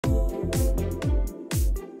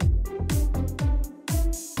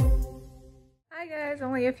guys,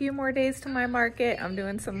 only a few more days to my market. I'm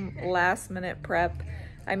doing some last minute prep.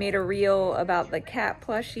 I made a reel about the cat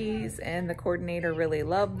plushies and the coordinator really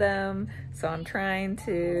loved them. So I'm trying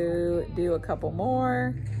to do a couple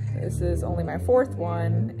more. This is only my fourth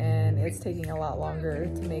one and it's taking a lot longer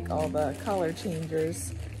to make all the color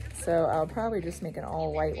changes. So I'll probably just make an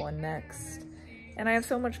all white one next. And I have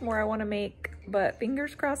so much more I want to make, but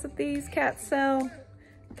fingers crossed that these cats sell.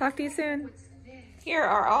 Talk to you soon. Here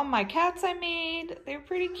are all my cats I made. They're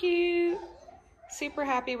pretty cute. Super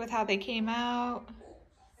happy with how they came out.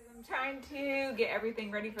 I'm trying to get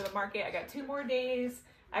everything ready for the market. I got 2 more days.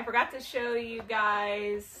 I forgot to show you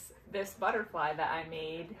guys this butterfly that I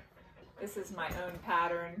made. This is my own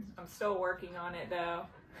pattern. I'm still working on it though.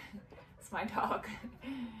 It's my dog.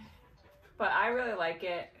 But I really like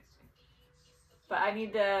it. But I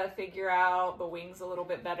need to figure out the wings a little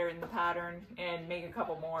bit better in the pattern and make a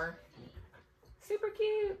couple more. Super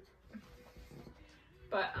cute.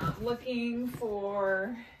 But I'm looking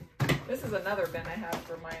for, this is another bin I have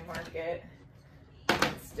for my market.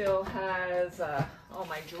 It still has all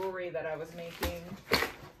my jewelry that I was making.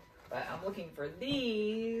 But I'm looking for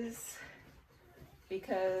these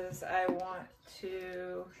because I want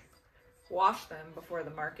to wash them before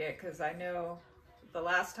the market because I know the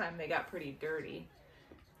last time they got pretty dirty.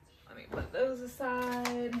 Let me put those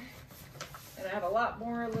aside. And I have a lot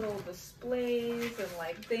more little displays and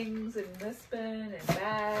like things in this bin and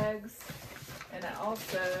bags. And I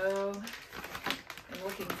also am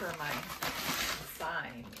looking for my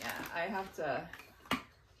sign. Yeah, I have to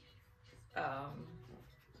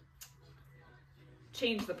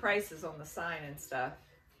change the prices on the sign and stuff.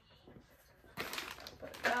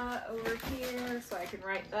 Put that over here so I can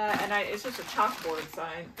write that. And it's just a chalkboard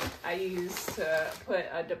sign I use to put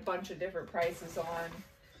a bunch of different prices on,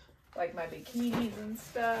 like my bikinis and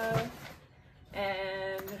stuff.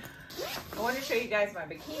 And I want to show you guys my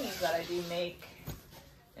bikinis that I do make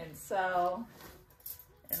and sell.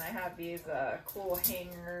 And I have these cool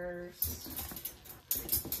hangers.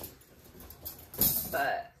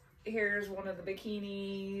 But here's one of the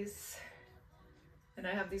bikinis. And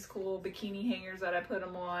I have these cool bikini hangers that I put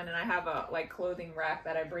them on. And I have a like clothing rack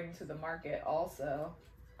that I bring to the market also.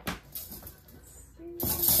 Let's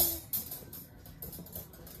see.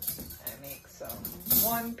 Some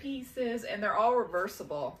one pieces and they're all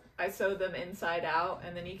reversible. I sew them inside out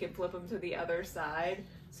and then you can flip them to the other side.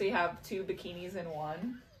 So you have 2 bikinis in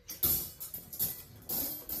one.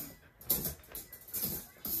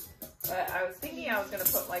 But I was thinking I was gonna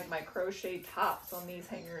put like my crochet tops on these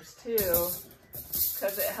hangers too,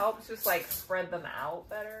 because it helps just like spread them out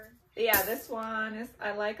better. But yeah, this one is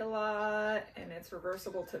I like a lot and it's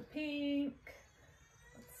reversible to pink.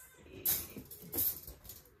 Let's see.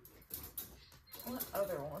 What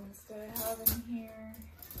other ones do I have in here?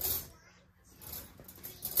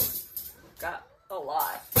 Got a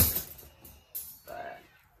lot, but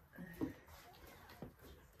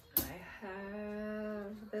I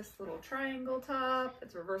have this little triangle top.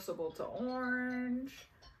 It's reversible to orange.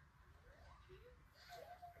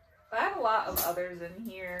 I have a lot of others in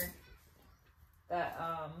here that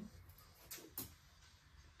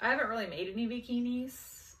I haven't really made any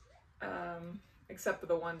bikinis. Except for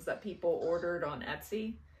the ones that people ordered on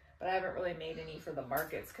Etsy, but I haven't really made any for the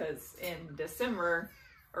markets because in December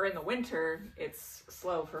or in the winter it's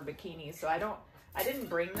slow for bikinis, so I didn't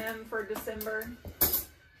bring them for December.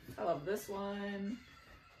 I love this one.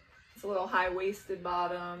 It's a little high-waisted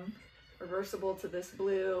bottom, reversible to this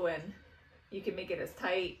blue, and you can make it as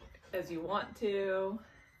tight as you want to.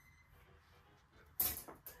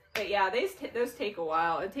 But yeah, those take a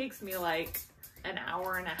while. It takes me like an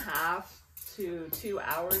hour and a half to 2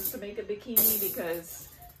 hours to make a bikini because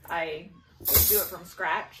I do it from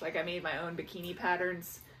scratch. Like I made my own bikini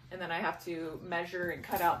patterns and then I have to measure and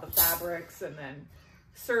cut out the fabrics and then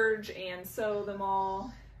serge and sew them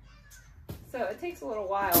all. So it takes a little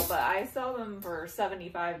while, but I sell them for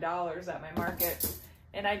 $75 at my market.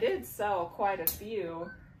 And I did sell quite a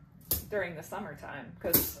few during the summertime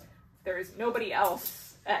because there's nobody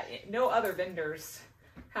else, no other vendors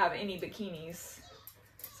have any bikinis.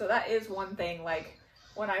 So that is one thing. Like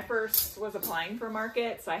when I first was applying for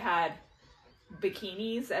markets, I had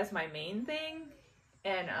bikinis as my main thing.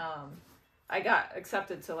 And I got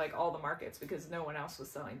accepted to like all the markets because no one else was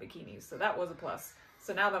selling bikinis. So that was a plus.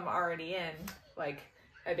 So now that I'm already in, like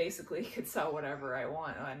I basically could sell whatever I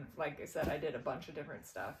want. And like I said, I did a bunch of different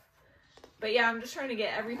stuff. But yeah, I'm just trying to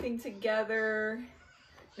get everything together,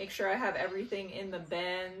 make sure I have everything in the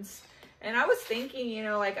bins. And I was thinking, you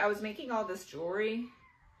know, like I was making all this jewelry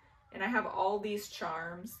and I have all these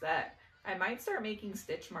charms that I might start making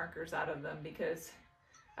stitch markers out of them because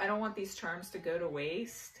I don't want these charms to go to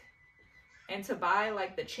waste. And to buy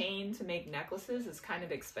like the chain to make necklaces is kind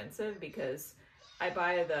of expensive because I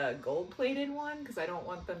buy the gold plated one because I don't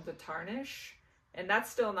want them to tarnish. And that's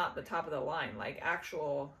still not the top of the line, like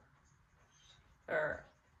actual, or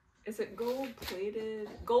is it gold plated?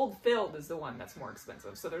 Gold filled is the one that's more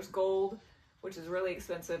expensive. So there's gold, which is really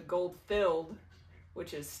expensive, gold filled,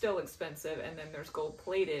 which is still expensive, and then there's gold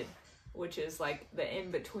plated, which is like the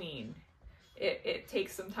in-between. It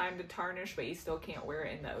takes some time to tarnish, but you still can't wear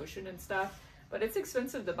it in the ocean and stuff. But it's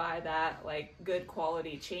expensive to buy that like good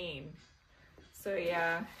quality chain. So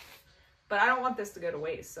yeah, but I don't want this to go to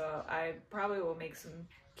waste, so I probably will make some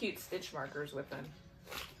cute stitch markers with them.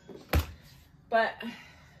 But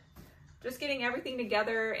just getting everything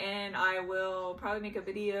together, and I will probably make a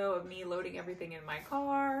video of me loading everything in my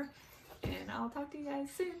car, and I'll talk to you guys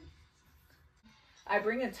soon. I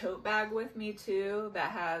bring a tote bag with me too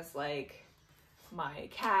that has like my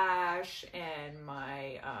cash and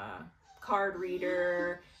my card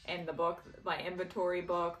reader and the book, my inventory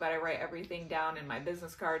book that I write everything down in my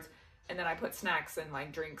business cards, and then I put snacks and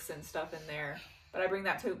like drinks and stuff in there. But I bring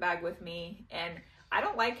that tote bag with me, and I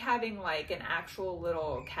don't like having like an actual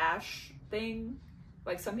little cash thing.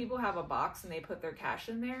 Like some people have a box and they put their cash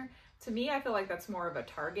in there. To me, I feel like that's more of a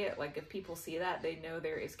target. Like if people see that, they know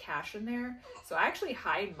there is cash in there. So I actually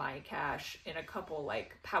hide my cash in a couple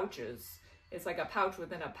like pouches. It's like a pouch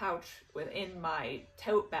within a pouch within my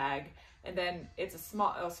tote bag. And then it's a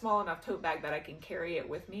small enough tote bag that I can carry it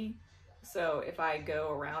with me. So if I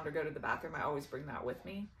go around or go to the bathroom, I always bring that with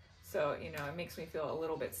me. So, you know, it makes me feel a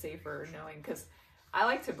little bit safer knowing, because I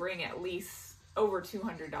like to bring at least over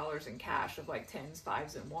 $200 in cash of like 10s,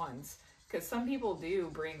 5s, and 1s. Because some people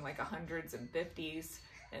do bring like 100s and 50s.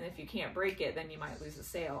 And if you can't break it, then you might lose a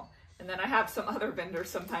sale. And then I have some other vendors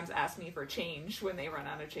sometimes ask me for change when they run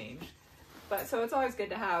out of change. But so it's always good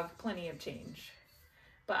to have plenty of change.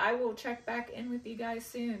 But I will check back in with you guys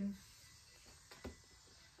soon.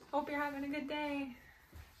 Hope you're having a good day.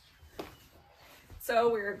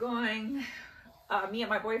 So we're going, me and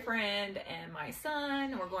my boyfriend and my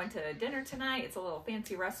son, we're going to dinner tonight. It's a little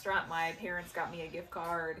fancy restaurant. My parents got me a gift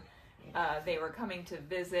card. They were coming to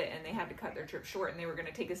visit and they had to cut their trip short, and they were going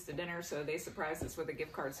to take us to dinner, so they surprised us with a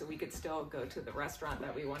gift card so we could still go to the restaurant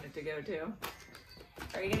that we wanted to go to.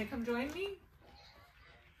 Are you going to come join me?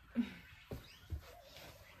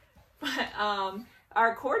 But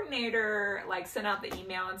our coordinator like sent out the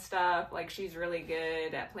email and stuff. Like she's really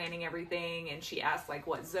good at planning everything, and she asked like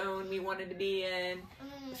what zone we wanted to be in.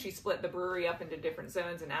 She split the brewery up into different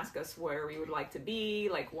zones and asked us where we would like to be.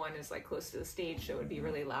 Like one is like close to the stage, so it would be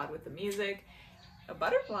really loud with the music. A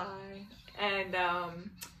butterfly. And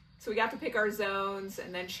so we got to pick our zones,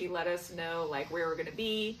 and then she let us know like where we're gonna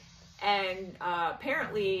be. And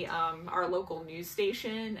apparently our local news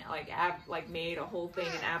station like made a whole thing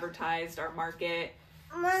and advertised our market.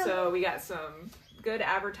 So we got some good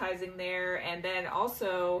advertising there. And then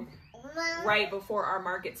also right before our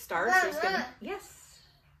market starts, there's gonna, yes,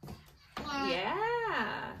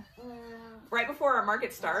 yeah, right before our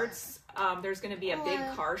market starts, there's gonna be a big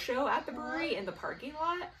car show at the brewery in the parking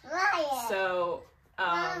lot. So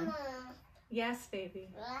yes, baby,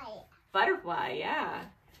 butterfly, yeah.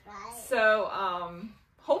 So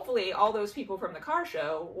hopefully all those people from the car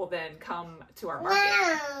show will then come to our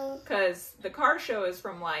market, because the car show is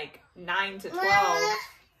from like 9 to 12.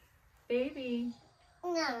 Baby.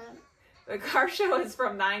 No. The car show is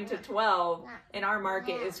from 9 to 12, and our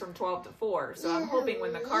market is from 12 to 4. So I'm hoping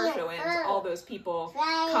when the car show ends, all those people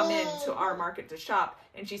come in to our market to shop.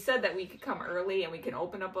 And she said that we could come early and we can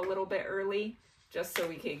open up a little bit early just so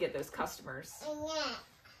we could get those customers.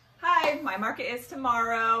 Hi, my market is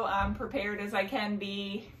tomorrow. I'm prepared as I can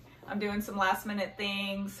be. I'm doing some last minute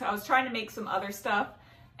things. I was trying to make some other stuff,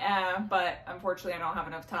 but unfortunately I don't have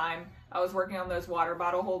enough time. I was working on those water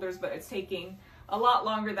bottle holders, but it's taking a lot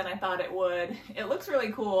longer than I thought it would. It looks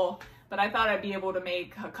really cool, but I thought I'd be able to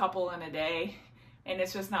make a couple in a day, and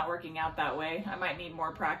it's just not working out that way. I might need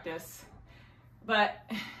more practice, but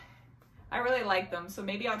I really like them, so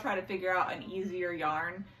maybe I'll try to figure out an easier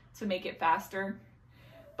yarn to make it faster.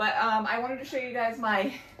 But I wanted to show you guys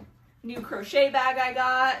my new crochet bag I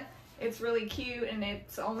got. It's really cute, and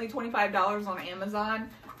it's only $25 on Amazon.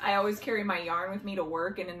 I always carry my yarn with me to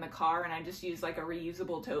work and in the car, and I just use like a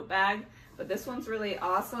reusable tote bag. But this one's really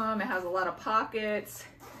awesome. It has a lot of pockets.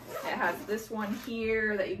 It has this one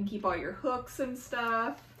here that you can keep all your hooks and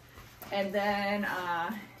stuff. And then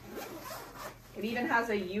it even has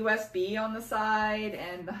a USB on the side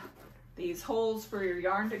and these holes for your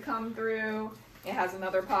yarn to come through. It has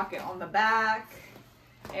another pocket on the back.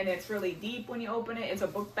 and it's really deep when you open it. It's a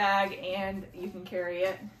book bag and you can carry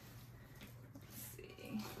it. Let's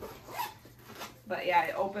see. But yeah,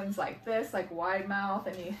 it opens like this, like wide mouth,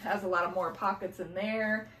 and it has a lot of more pockets in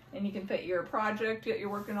there, and you can fit your project that you're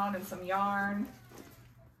working on and some yarn.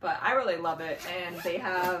 But I really love it, and they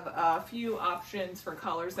have a few options for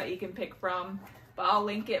colors that you can pick from, but I'll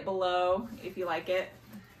link it below if you like it.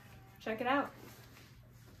 Check it out.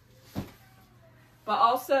 But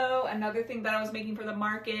also, another thing that I was making for the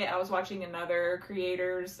market, I was watching another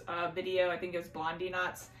creator's video, I think it was Brandi and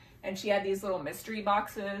I, and she had these little mystery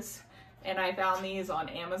boxes, and I found these on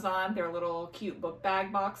Amazon. They're little cute book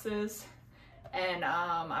bag boxes, and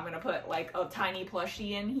I'm gonna put like a tiny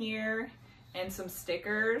plushie in here and some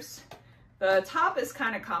stickers. The top is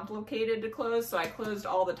kind of complicated to close, so I closed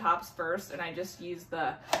all the tops first, and I just used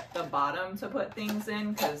the bottom to put things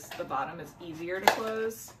in because the bottom is easier to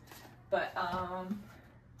close. But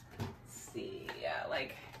let's see, yeah,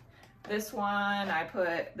 like this one, I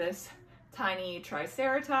put this tiny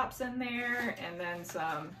triceratops in there, and then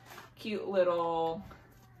some cute little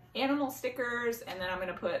animal stickers, and then I'm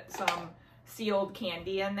gonna put some sealed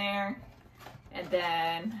candy in there. And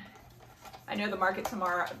then I know the market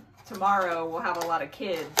tomorrow will have a lot of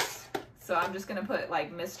kids, so I'm just gonna put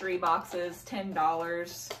like mystery boxes,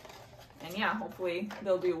 $10, and yeah, hopefully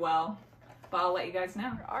they'll do well. But I'll let you guys know.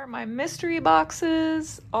 Here are my mystery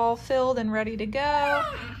boxes all filled and ready to go.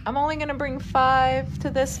 I'm only gonna bring 5 to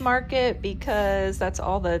this market because that's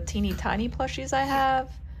all the teeny tiny plushies I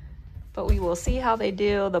have, but we will see how they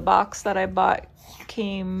do. The box that I bought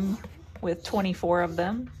came with 24 of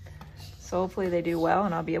them, so hopefully they do well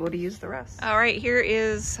and I'll be able to use the rest. All right, here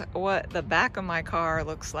is what the back of my car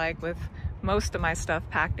looks like with most of my stuff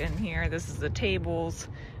packed in here. This is the tables,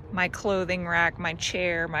 my clothing rack, my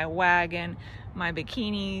chair, my wagon, my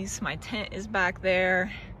bikinis, my tent is back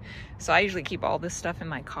there. So I usually keep all this stuff in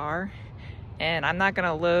my car, and I'm not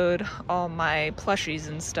gonna load all my plushies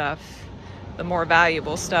and stuff, the more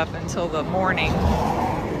valuable stuff, until the morning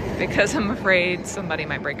because I'm afraid somebody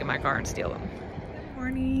might break in my car and steal them. Good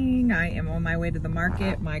morning, I am on my way to the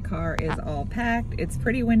market. My car is all packed. It's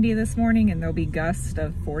pretty windy this morning, and there'll be gusts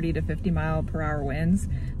of 40 to 50 mile per hour winds.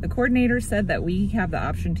 The coordinator said that we have the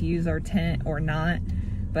option to use our tent or not,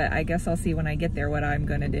 but I guess I'll see when I get there what I'm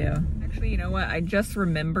gonna do. Actually, you know what? I just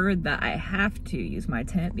remembered that I have to use my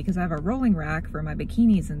tent because I have a rolling rack for my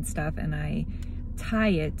bikinis and stuff, and I tie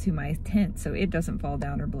it to my tent so it doesn't fall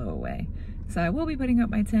down or blow away. So I will be putting up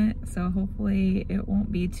my tent, so hopefully it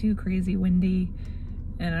won't be too crazy windy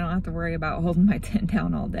and I don't have to worry about holding my tent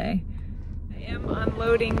down all day. I am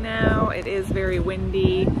unloading now. It is very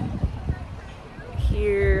windy.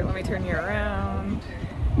 Here, let me turn you around.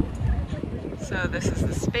 So this is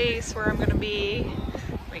the space where I'm gonna be.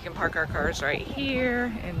 We can park our cars right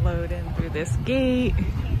here and load in through this gate.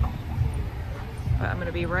 But I'm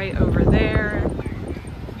gonna be right over there.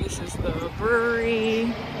 This is the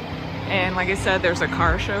brewery. And like I said, there's a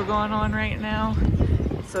car show going on right now.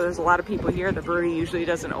 So there's a lot of people here. The brewery usually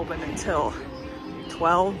doesn't open until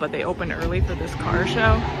 12, but they open early for this car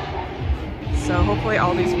show. So hopefully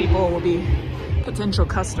all these people will be potential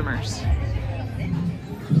customers.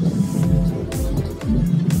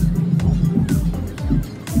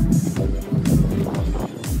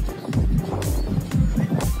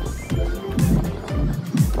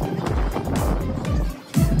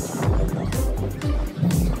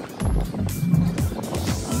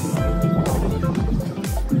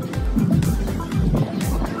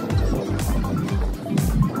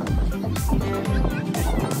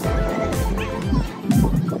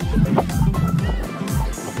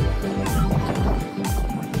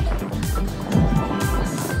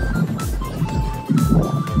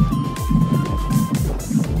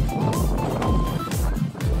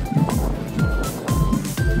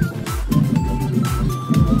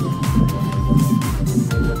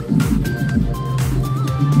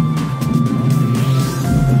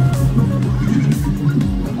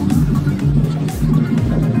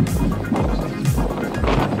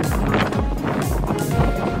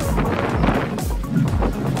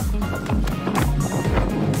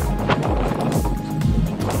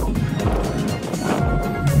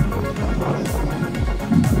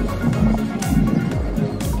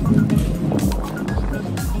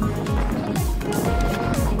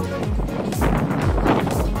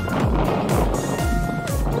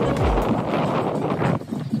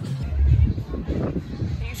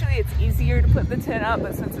 Easier to put the tent up,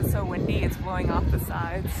 but since it's so windy, it's blowing off the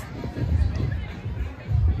sides.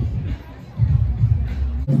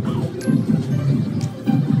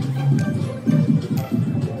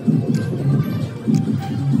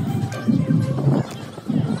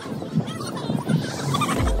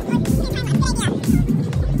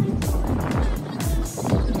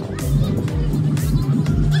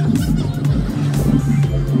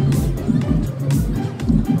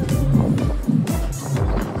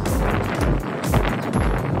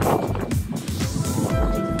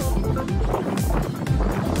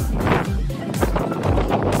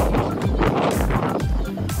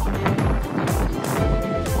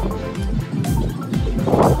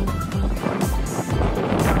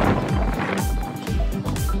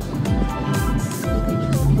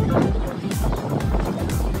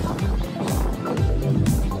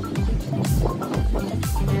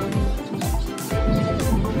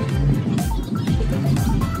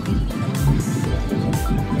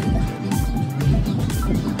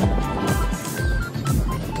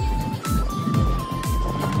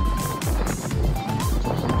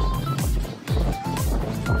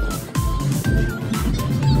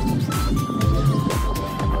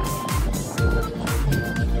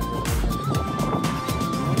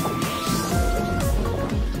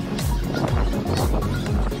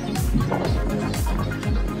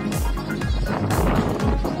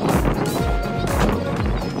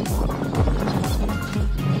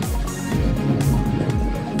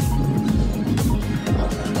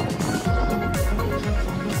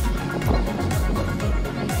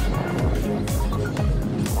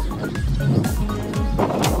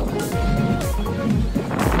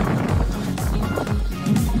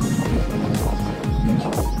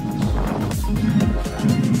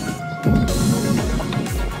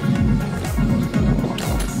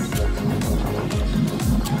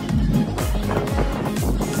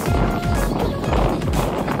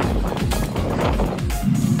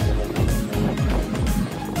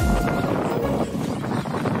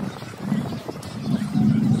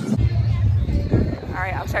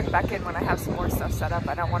 in when I have some more stuff set up.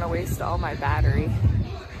 I don't want to waste all my battery.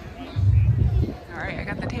 All right, I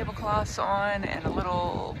got the tablecloths on and a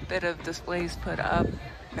little bit of displays put up.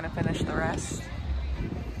 I'm gonna finish the rest.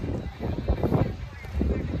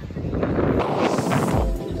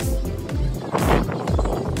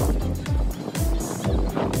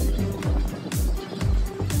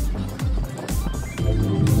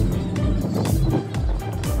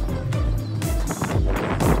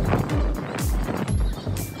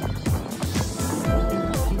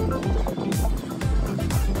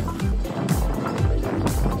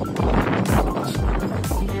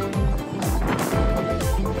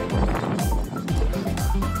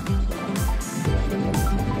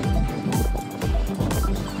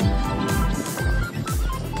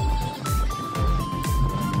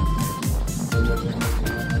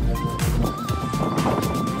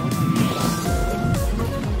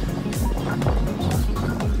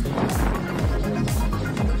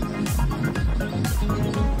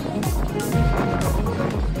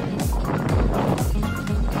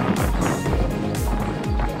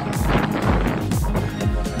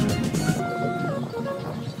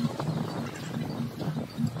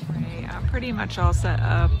 Pretty much all set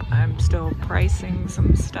up. I'm still pricing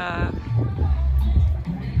some stuff.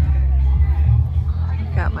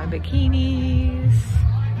 Got my bikinis,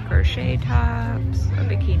 crochet tops, a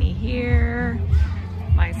bikini here,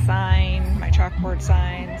 my sign, my chalkboard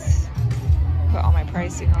signs. Put all my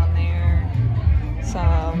pricing on there.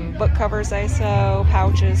 Some book covers I sew,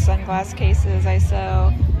 pouches, sunglass cases I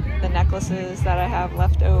sew, the necklaces that I have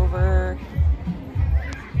left over.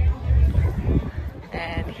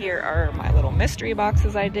 And here are my little mystery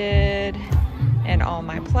boxes I did and all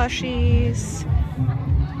my plushies.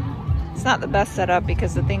 It's not the best setup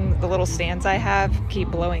because the little stands I have keep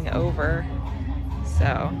blowing over. So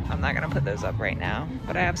I'm not gonna put those up right now,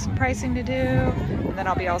 but I have some pricing to do and then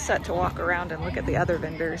I'll be all set to walk around and look at the other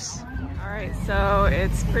vendors. All right, so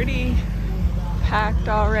it's pretty packed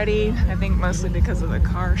already. I think mostly because of the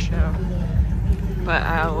car show, but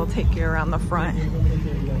I will take you around the front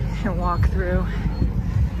and walk through.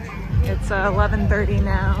 It's 11:30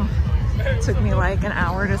 now. It took me like an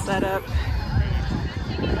hour to set up.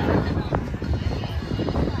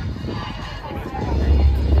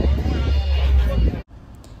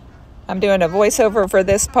 I'm doing a voiceover for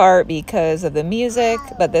this part because of the music,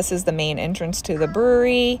 but this is the main entrance to the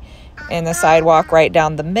brewery and the sidewalk right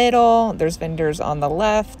down the middle. There's vendors on the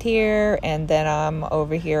left here, and then I'm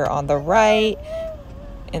over here on the right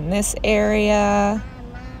in this area.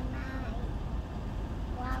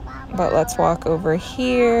 But let's walk over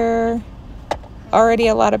here. Already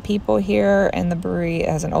a lot of people here, and the brewery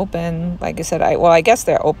hasn't opened. Like I said, I guess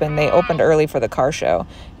they're open. They opened early for the car show,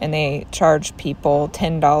 and they charge people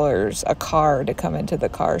 $10 a car to come into the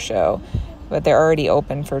car show. But they're already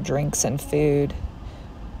open for drinks and food.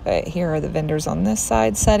 But here are the vendors on this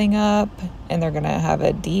side setting up, and they're gonna have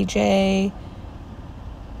a DJ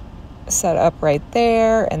set up right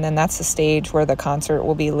there, and then that's the stage where the concert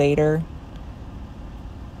will be later.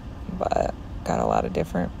 But got a lot of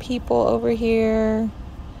different people over here,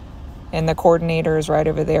 and the coordinator is right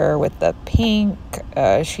over there with the pink.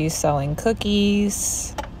 She's selling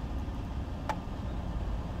cookies.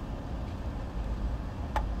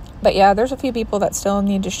 But yeah, there's a few people that still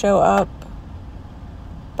need to show up,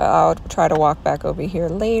 but I'll try to walk back over here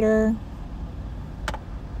later.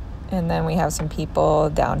 And then we have some people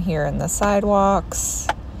down here in the sidewalks.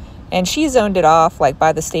 And she zoned it off, like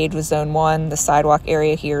by the stage was zone 1, the sidewalk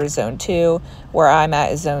area here is zone 2, where I'm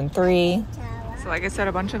at is zone 3. So like I said,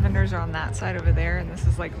 a bunch of vendors are on that side over there, and this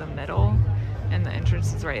is like the middle, and the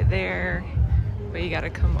entrance is right there. But you gotta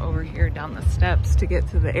come over here down the steps to get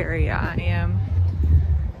to the area I am.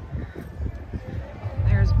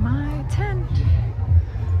 There's my tent.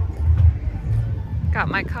 Got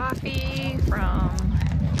my coffee from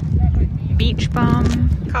Beach Bum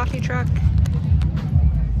coffee truck.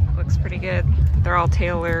 Looks pretty good. They're all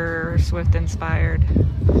Taylor Swift inspired.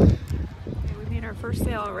 Okay, we made our first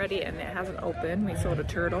sale already and it hasn't opened. We sold a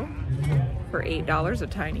turtle for $8, a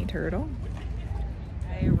tiny turtle.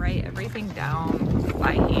 I write everything down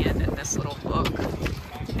by hand in this little book.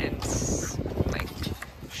 It's like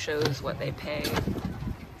shows what they pay.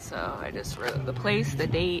 So I just wrote the place, the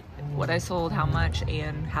date, what I sold, how much,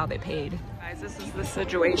 and how they paid. Guys, this is the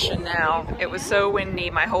situation now. It was so windy,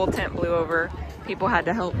 my whole tent blew over. People had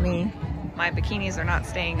to help me. My bikinis are not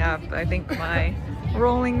staying up. I think my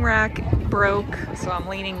rolling rack broke, so I'm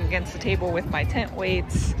leaning against the table with my tent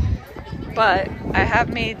weights. But I have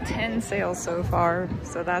made 10 sales so far,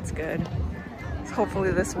 so that's good. So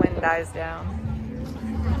hopefully this wind dies down.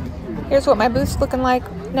 Here's what my booth's looking like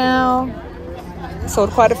now.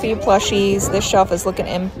 Sold quite a few plushies. This shelf is looking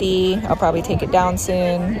empty. I'll probably take it down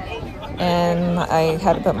soon. And I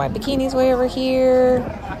had to put my bikinis way over here.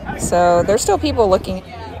 So there's still people looking.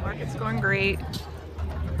 The market's going great.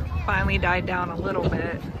 Finally died down a little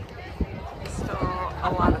bit. Still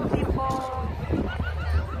a lot of people.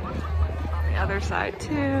 On the other side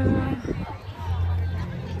too.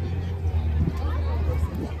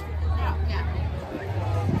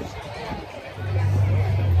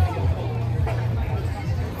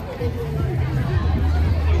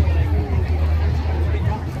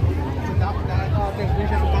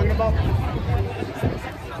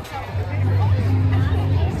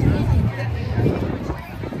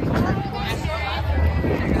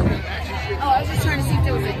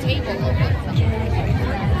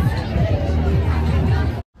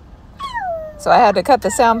 So I had to cut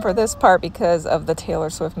the sound for this part because of the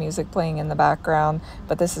Taylor Swift music playing in the background.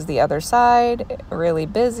 But this is the other side, really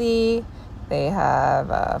busy. They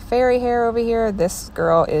have fairy hair over here. This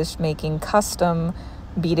girl is making custom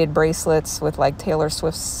beaded bracelets with like Taylor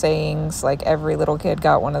Swift sayings. Like every little kid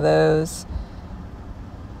got one of those.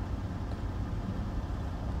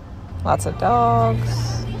 Lots of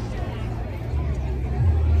dogs.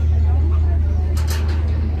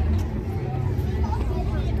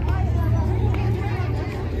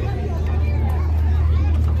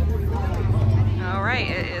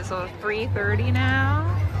 It is 3:30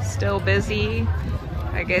 now, still busy.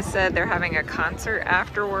 Like I said, they're having a concert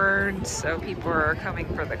afterwards, so people are coming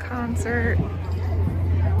for the concert.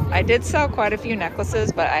 I did sell quite a few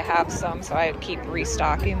necklaces, but I have some, so I keep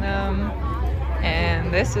restocking them.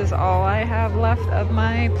 And this is all I have left of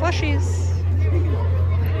my plushies.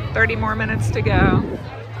 30 more minutes to go.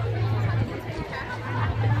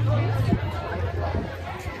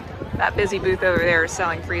 That busy booth over there is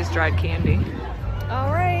selling freeze-dried candy.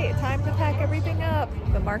 All right, time to pack everything up.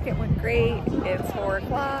 The market went great. It's 4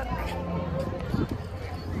 o'clock.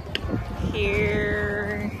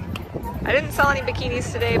 Here, I didn't sell any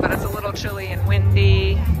bikinis today, but it's a little chilly and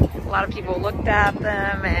windy. A lot of people looked at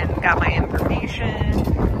them and got my information.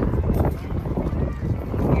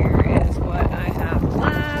 Here is what I have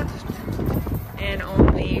left, and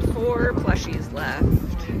only 4 plushies left.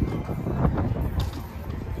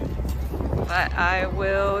 But I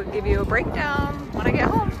will give you a breakdown when I get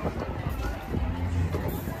home.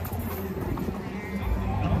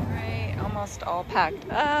 All right, almost all packed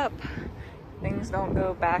up. Things don't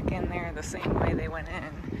go back in there the same way they went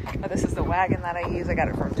in. But this is the wagon that I use. I got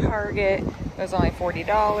it from Target. It was only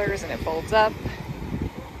 $40 and it folds up.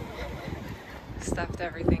 Stuffed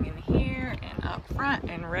everything in here and up front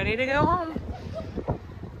and ready to go home.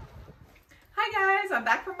 Hi guys, I'm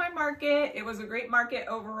back from my market. It was a great market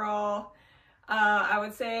overall. I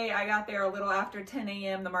would say I got there a little after 10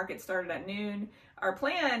 a.m. The market started at noon. Our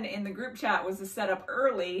plan in the group chat was to set up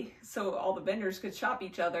early so all the vendors could shop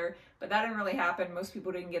each other, but that didn't really happen. Most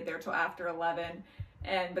people didn't get there till after 11.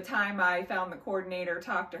 And by the time I found the coordinator,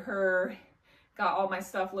 talked to her, got all my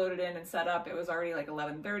stuff loaded in and set up, it was already like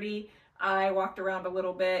 11:30. I walked around a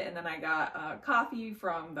little bit and then I got coffee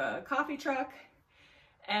from the coffee truck.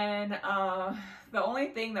 And the only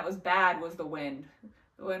thing that was bad was the wind.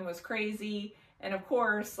 The wind was crazy. And of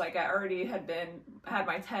course, like I already had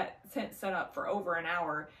my tent set up for over an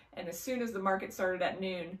hour. And as soon as the market started at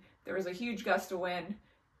noon, there was a huge gust of wind,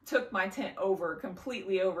 took my tent over,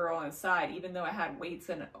 completely over on the side, even though I had weights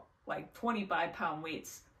and like 25-pound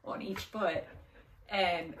weights on each foot.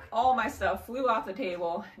 And all my stuff flew off the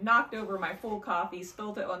table, knocked over my full coffee,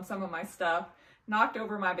 spilled it on some of my stuff, knocked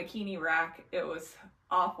over my bikini rack. It was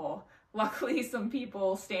awful. Luckily, some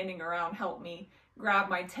people standing around helped me grab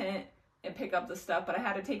my tent and pick up the stuff, but I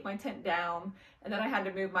had to take my tent down, and then I had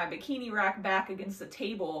to move my bikini rack back against the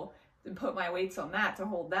table and put my weights on that to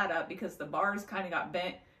hold that up because the bars kind of got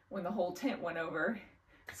bent when the whole tent went over.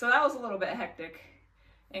 So that was a little bit hectic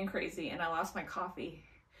and crazy, and I lost my coffee.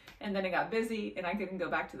 And then it got busy and I couldn't go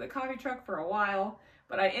back to the coffee truck for a while,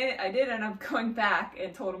 but I did end up going back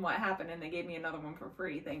and told them what happened, and they gave me another one for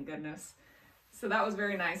free, thank goodness. So that was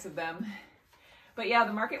very nice of them. But yeah,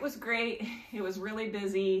 the market was great. It was really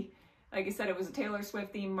busy. Like I said, it was a Taylor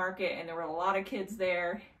Swift themed market and there were a lot of kids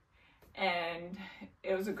there, and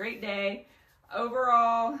it was a great day.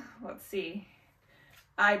 Overall, let's see,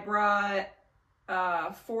 I brought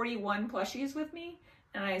 41 plushies with me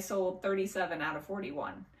and I sold 37 out of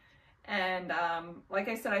 41. And like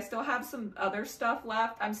I said, I still have some other stuff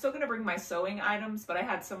left. I'm still gonna bring my sewing items, but I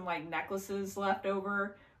had some like necklaces left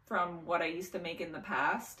over from what I used to make in the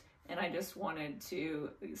past, and I just wanted to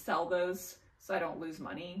sell those so I don't lose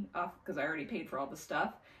money off because I already paid for all the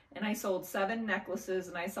stuff. And I sold 7 necklaces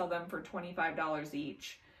and I sell them for $25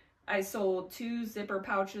 each. I sold 2 zipper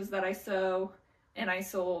pouches that I sew, and I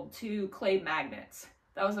sold 2 clay magnets.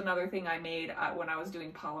 That was another thing I made when I was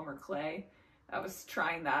doing polymer clay. I was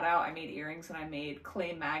trying that out. I made earrings and I made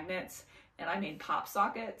clay magnets and I made pop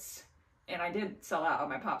sockets. And I did sell out on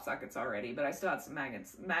my pop sockets already, but I still had some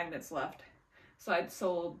magnets left. So I'd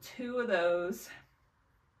sold 2 of those.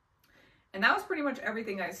 And that was pretty much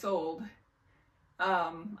everything I sold.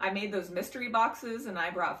 I made those mystery boxes and I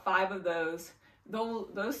brought 5 of those.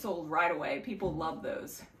 Those sold right away. People love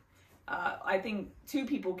those. I think 2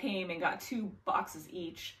 people came and got 2 boxes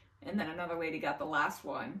each, and then another lady got the last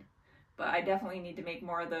one. But I definitely need to make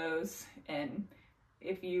more of those, and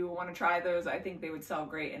if you want to try those, I think they would sell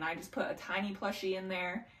great. And I just put a tiny plushie in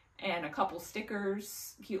there and a couple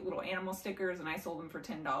stickers, cute little animal stickers, and I sold them for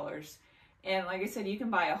 $10. And like I said, you can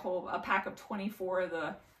buy a pack of 24 of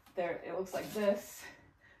it looks like this,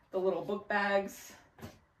 the little book bags,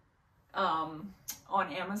 on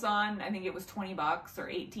Amazon. I think it was 20 bucks or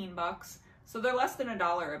 18 bucks. So they're less than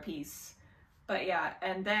 $1 a piece. But yeah,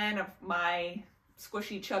 and then my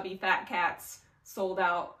squishy, chubby, fat cats sold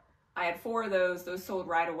out. I had 4 of those sold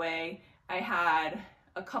right away. I had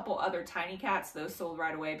a couple other tiny cats, those sold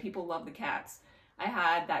right away. People love the cats. I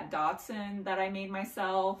had that Dachshund that I made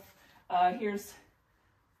myself. Here's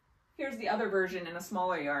the other version in a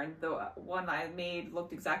smaller yarn. The one I made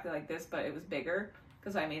looked exactly like this, but it was bigger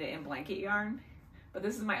because I made it in blanket yarn. But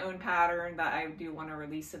this is my own pattern that I do want to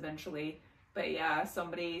release eventually. But yeah,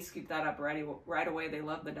 somebody scooped that up right away. They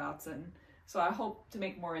love the Dachshund. So I hope to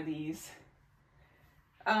make more of these.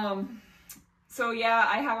 So yeah,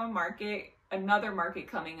 I have another market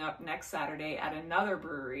coming up next Saturday at another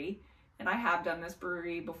brewery. And I have done this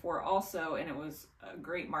brewery before also, and it was a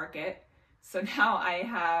great market. So now I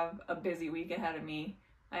have a busy week ahead of me.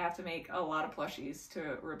 I have to make a lot of plushies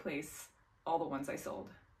to replace all the ones I sold.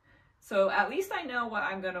 So at least I know what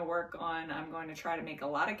I'm going to work on. I'm going to try to make a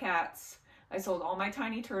lot of cats. I sold all my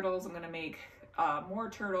tiny turtles. I'm going to make more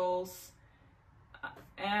turtles.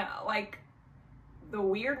 And like the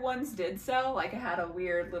weird ones did sell. Like I had a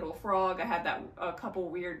weird little frog. I had a couple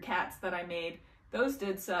weird cats that I made. Those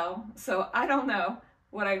did sell. So I don't know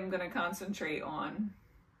what I'm going to concentrate on.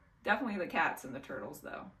 Definitely the cats and the turtles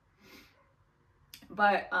though.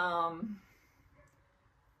 But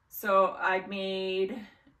so I made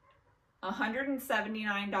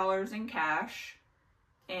 $179 in cash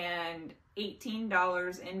and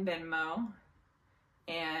 $18 in Venmo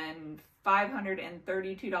and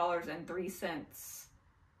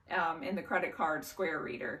 $532.03 in the credit card Square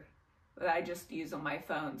Reader that I just use on my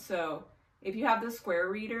phone. So if you have the Square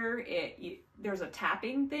Reader, there's a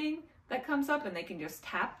tapping thing that comes up and they can just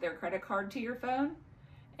tap their credit card to your phone.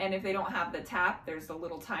 And if they don't have the tap, there's a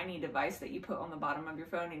little tiny device that you put on the bottom of your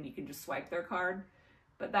phone and you can just swipe their card.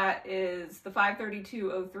 But that is, the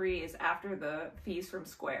 $532.03 is after the fees from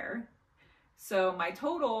Square. So my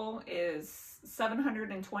total is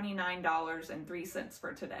 $729.03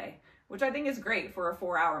 for today, which I think is great for a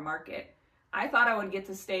 4-hour market. I thought I would get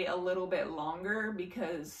to stay a little bit longer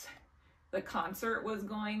because the concert was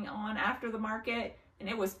going on after the market and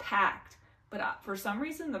it was packed. But for some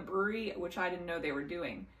reason, the brewery, which I didn't know they were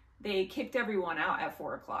doing, they kicked everyone out at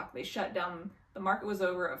 4 o'clock. They shut down, the market was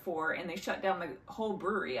over at 4, and they shut down the whole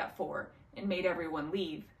brewery at 4 and made everyone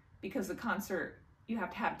leave because the concert you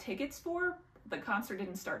have to have tickets for. The concert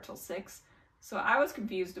didn't start till 6. So I was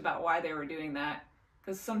confused about why they were doing that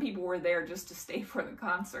because some people were there just to stay for the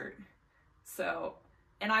concert. So,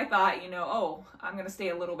 and I thought, you know, oh, I'm going to stay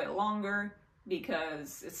a little bit longer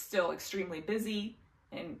because it's still extremely busy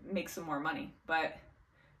and make some more money. But,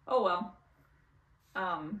 oh well.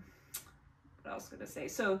 What else was I going to say?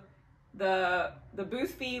 So the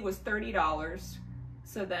booth fee was $30.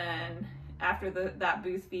 So then after that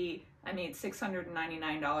booth fee, I made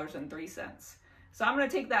 $699.03. So I'm going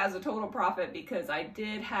to take that as a total profit because I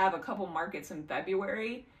did have a couple markets in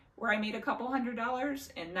February where I made a couple $100,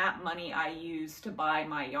 and that money I used to buy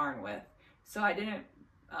my yarn with. So I didn't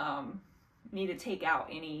need to take out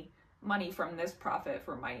any money from this profit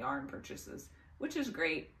for my yarn purchases, which is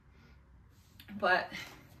great. But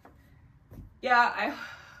yeah,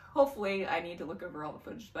 hopefully I need to look over all the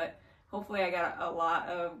footage, but hopefully I got a lot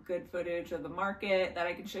of good footage of the market that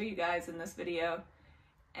I can show you guys in this video.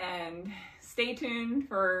 And stay tuned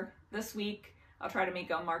for this week. I'll try to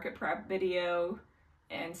make a market prep video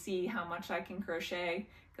and see how much I can crochet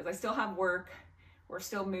because I still have work. We're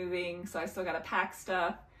still moving, so I still got to pack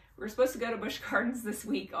stuff. We're supposed to go to Busch Gardens this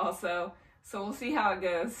week also, so we'll see how it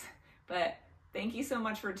goes. But thank you so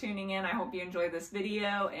much for tuning in. I hope you enjoyed this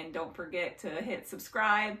video, and don't forget to hit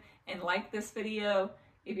subscribe and like this video.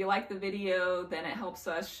 If you like the video, then it helps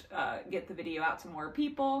us get the video out to more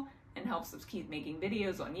people. and helps us keep making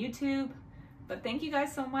videos on YouTube. But thank you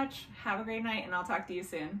guys so much. Have a great night, and I'll talk to you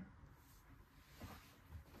soon.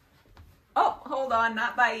 Oh, hold on,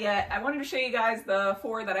 not bye yet. I wanted to show you guys the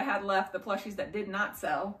 4 that I had left, the plushies that did not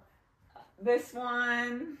sell. This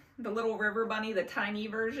one, the little river bunny, the tiny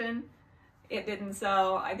version, it didn't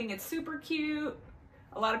sell. I think it's super cute.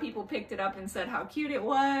 A lot of people picked it up and said how cute it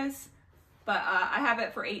was, but I have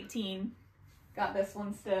it for $18. Got this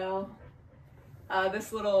one still.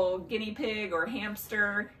 This little guinea pig or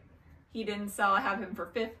hamster, he didn't sell. I have him for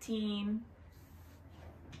 $15.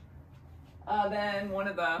 Then one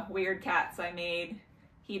of the weird cats I made,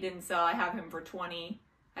 he didn't sell. I have him for $20.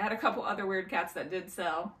 I had a couple other weird cats that did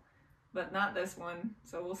sell, but not this one.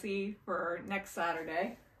 So we'll see for next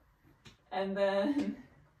Saturday. And then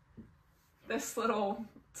this little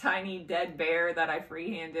tiny dead bear that I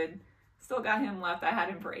freehanded, still got him left. I had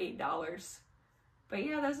him for $8. But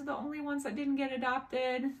yeah, those are the only ones that didn't get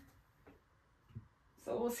adopted.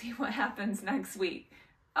 So we'll see what happens next week.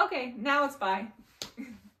 Okay, now it's bye.